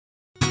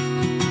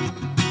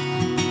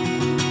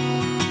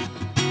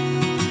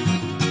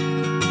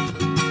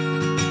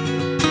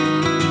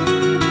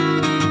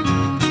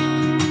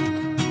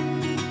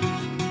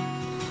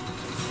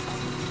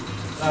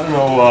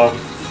know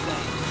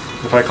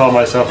if I call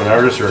myself an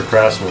artist or a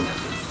craftsman.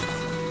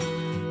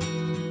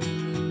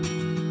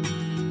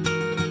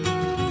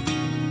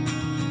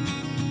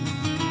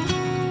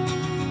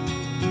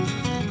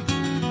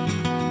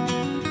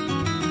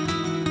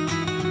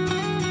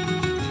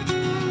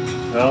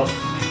 Well,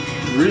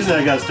 the reason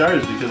I got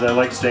started is because I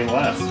like stained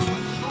glass.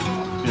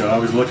 You know, I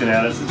was looking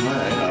at it and said,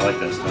 man, I like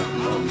that stuff.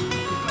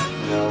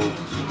 You know,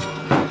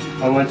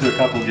 I went to a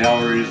couple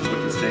galleries and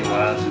looked at stained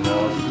glass, and I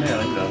was like, man,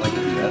 I'd like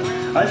to do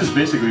that. I just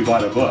basically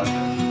bought a book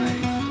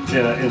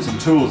and some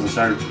tools and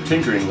started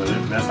tinkering with it,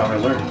 and that's how I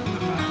learned.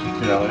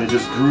 You know, and it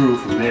just grew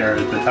from there.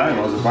 At the time,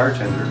 I was a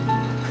bartender.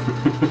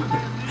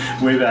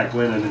 Way back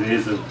when, in the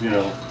days of, you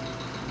know,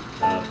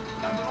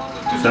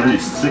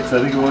 76,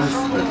 I think it was,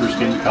 when I first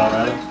came to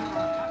Colorado.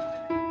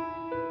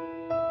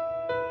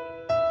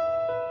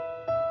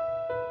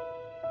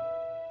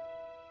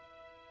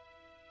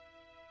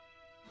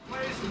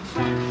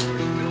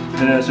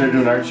 And then I started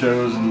doing art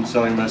shows and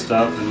selling my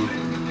stuff and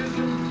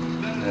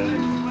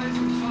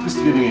just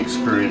getting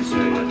experience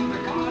doing it.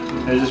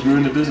 And I just grew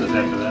into business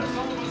after that.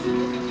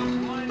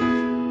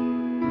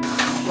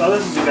 Well,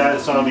 this is the guy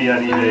that saw me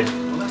on eBay.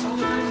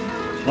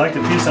 Liked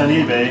the piece on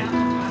eBay,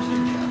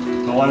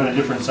 but wanted a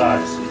different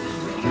size.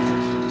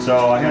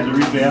 So I had to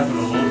revamp it a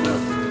little bit.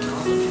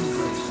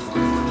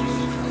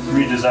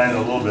 Redesign it a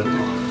little bit.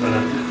 But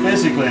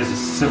basically it's a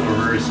similar,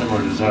 very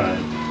similar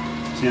design.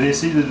 See, they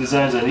see the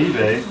designs on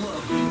eBay.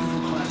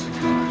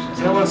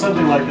 So I want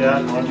something like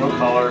that, I want no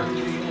color.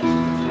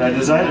 And I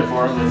designed it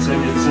for them, and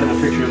send a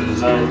picture of the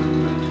design.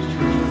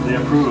 They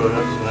approve of it,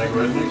 and I go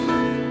ahead and make it.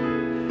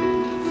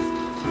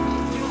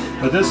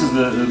 But this is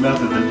the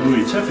method that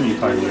Louis Tiffany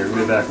pioneered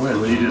way back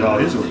when he did all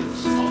his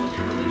windows.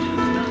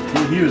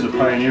 He was a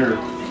pioneer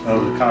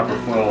of the copper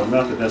foil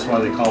method. That's why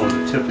they call it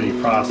the Tiffany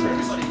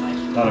process.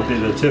 A lot of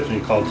people at Tiffany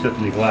called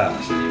Tiffany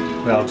glass.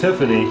 Well,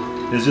 Tiffany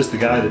is just the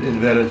guy that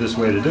invented this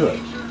way to do it.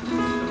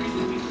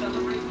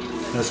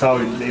 That's how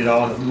he made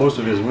most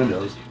of his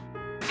windows.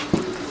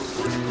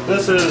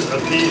 This is a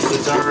piece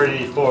that's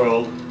already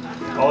foiled.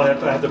 I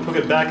have to put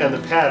it back on the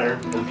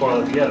pattern and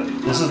foil it together.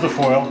 This is the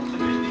foil.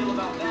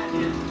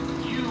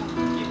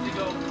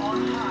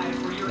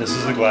 This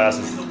is the glass.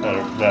 It's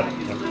that,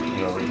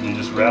 you know, you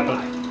just wrap it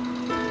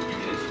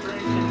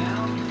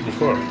and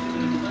foil.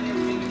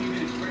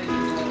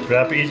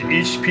 Wrap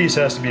each piece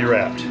has to be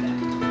wrapped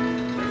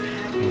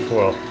in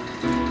foil.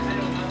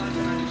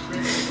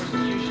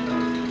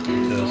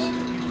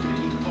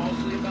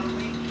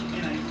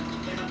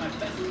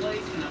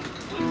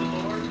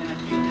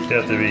 You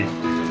have to be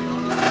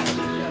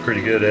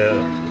pretty good at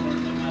it.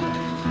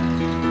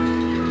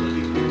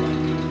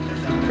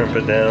 Crimp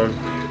it down.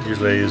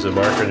 Usually I use a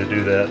marker to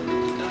do that.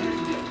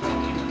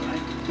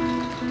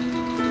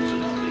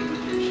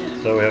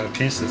 So we have a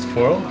piece that's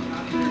foiled.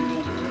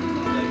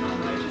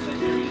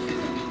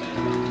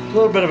 A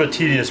little bit of a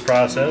tedious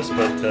process,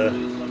 but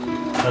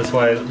that's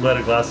why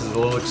leaded glass is a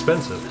little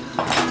expensive.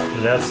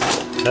 And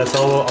that's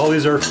all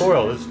these are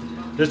foiled.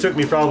 This took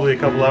me probably a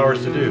couple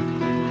hours to do.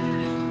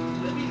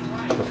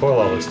 To foil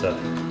all this stuff.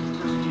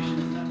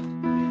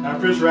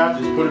 After it's wrapped,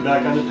 just put it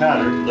back on the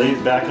pattern, lay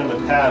it back on the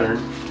pattern,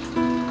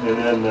 and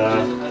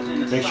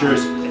then make sure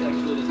it's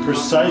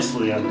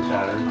precisely on the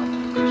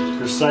pattern.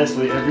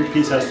 Precisely, every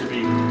piece has to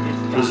be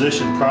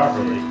positioned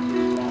properly.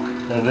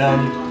 And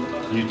then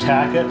you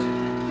tack it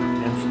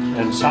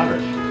and solder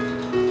it.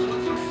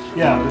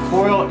 Yeah, the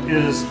foil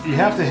is, you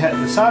have to have,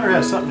 the solder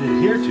has something to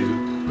adhere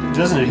to. It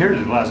doesn't adhere to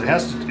the glass, it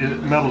has to,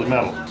 metal to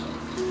metal.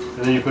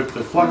 And then you put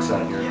the flux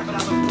on here, the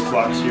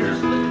flux here.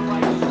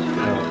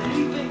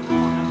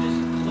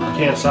 You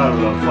can't solder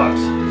without flux.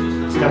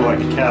 It's kind of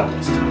like a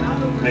catalyst.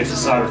 It makes the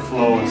solder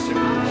flow and stick to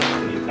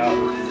the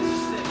copper.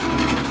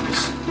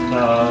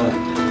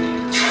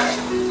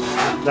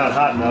 Not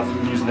hot enough, we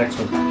can use the next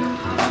one.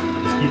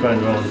 Just keep on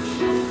going.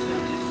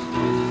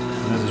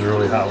 And this is a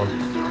really hot one.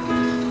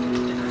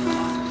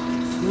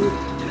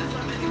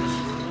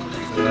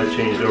 And I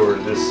changed over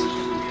to this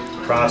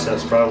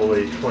process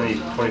probably 20,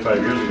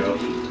 25 years ago.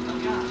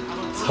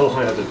 So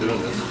long I've been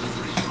doing this.